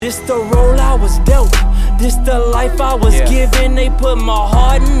This the role I was dealt. This the life I was given. They put my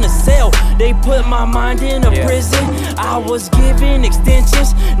heart in a cell. They put my mind in a prison. I was given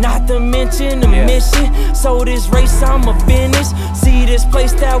extensions, not to mention the mission. So this race I'ma finish. See this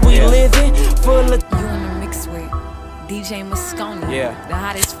place that we live in, full of. You in the mix with DJ MOSCONE, the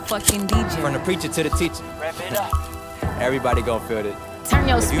hottest fucking DJ. From the preacher to the teacher. Rev it up. Everybody gon' feel it. Turn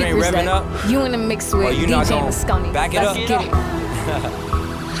your If you ain't speakers revving up. up, You in the mix with you not DJ gon' MOSCONE. back it Let's up. get it.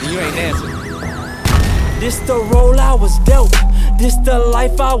 You ain't dancing. This the role I was dealt. This the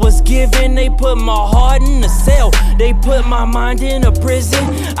life I was given. They put my heart in a cell. They put my mind in a prison.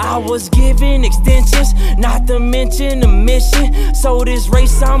 I was given extensions, not to mention the mission. So this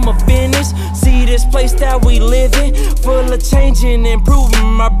race I'ma finish. See this place that we live in, full of changing, improving.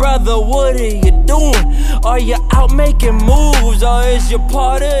 My brother, what are you doing? Are you out making moves, or is you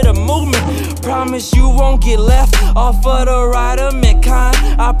part of the movement? Promise you won't get left off of the ride of mankind.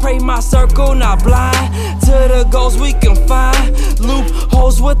 I pray my circle not blind to the goals we can find.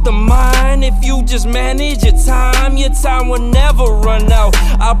 Loopholes with the mind. If you just manage your time will never run out.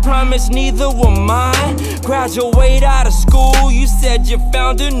 I promise neither will mine. Graduate out of school, you said you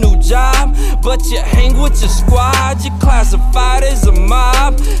found a new job, but you hang with your squad. You're classified as a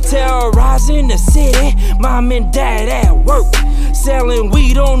mob, terrorizing the city. Mom and dad at work, selling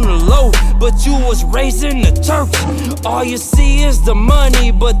weed on the low, but you was raised in the church. All you see is the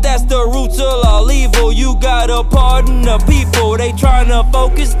money, but that's the roots of all evil. You gotta pardon the people, they tryna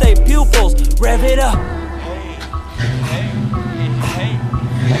focus their pupils. Rev it up.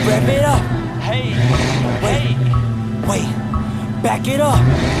 Rev it up. Wait, back it up.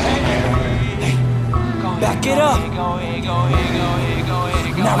 Back it up.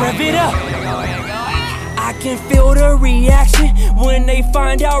 Now rev it up. I can feel the reaction when they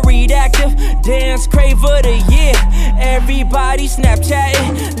find out reactive. Dance crave of the year. Everybody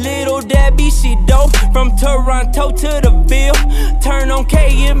Snapchatting. Little Debbie, she dope. From Toronto to the Ville. Turn on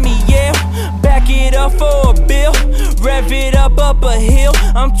K and me, yeah. Back it up for a bill. Rev it up a hill.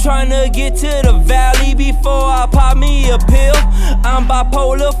 I'm tryna get to the valley before I pop me a pill. I'm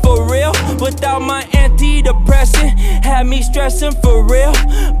bipolar for real. Without my antidepressant, had me stressing for real.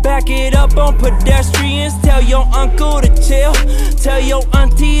 Back it up on pedestrians. Tell your uncle to chill. Tell your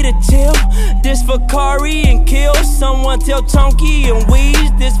auntie to chill. This for Kari and Kill. Someone tell Tonky and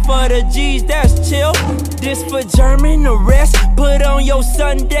Weeze. This for the G's, that's chill. This for German arrest. Put on your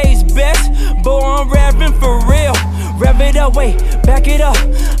Sunday's best. Boy, I'm rapping for real. Rev it up, wait, back it up.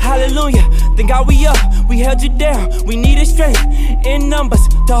 Hallelujah, thank God we up. We held you down, we needed strength in numbers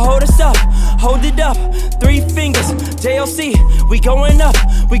to hold us up. Hold it up, 3 fingers, JLC. We going up,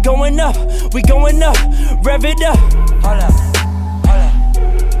 we going up, we going up. Rev it up. Hold up, hold up,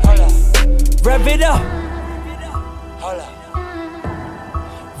 hold up. Rev it up. Hold up.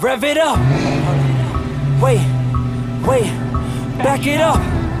 Rev it up. Wait, back it up.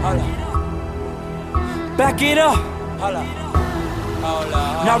 Back it up.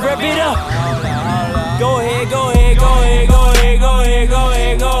 Now rev it up. Go ahead.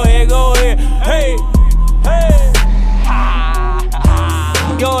 Hey.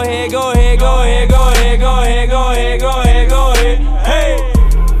 Go ahead. Hey.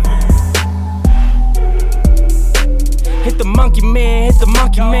 Hit the monkey man. Hit the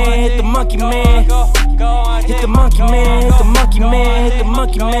monkey man. Hit the monkey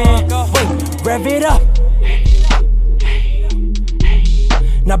man. Wait, rev it up.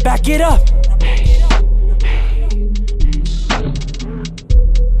 Now back it up.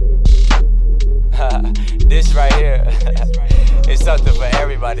 This right here is something for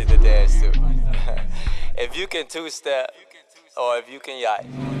everybody to dance to. If you can two-step, or if you can yacht,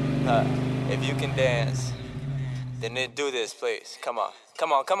 if you can dance, then do this, please. Come on.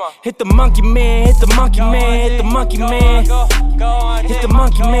 Hit the monkey man. Hit the monkey man. Hit the monkey man. Hit the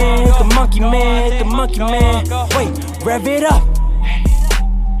monkey man. Hit the monkey man. Hit the monkey man. Wait, rev it up.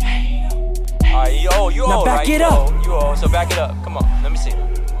 Alright, you old, now back right? it up. You old, so back it up. Come on, let me see.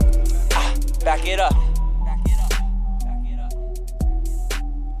 Back it up.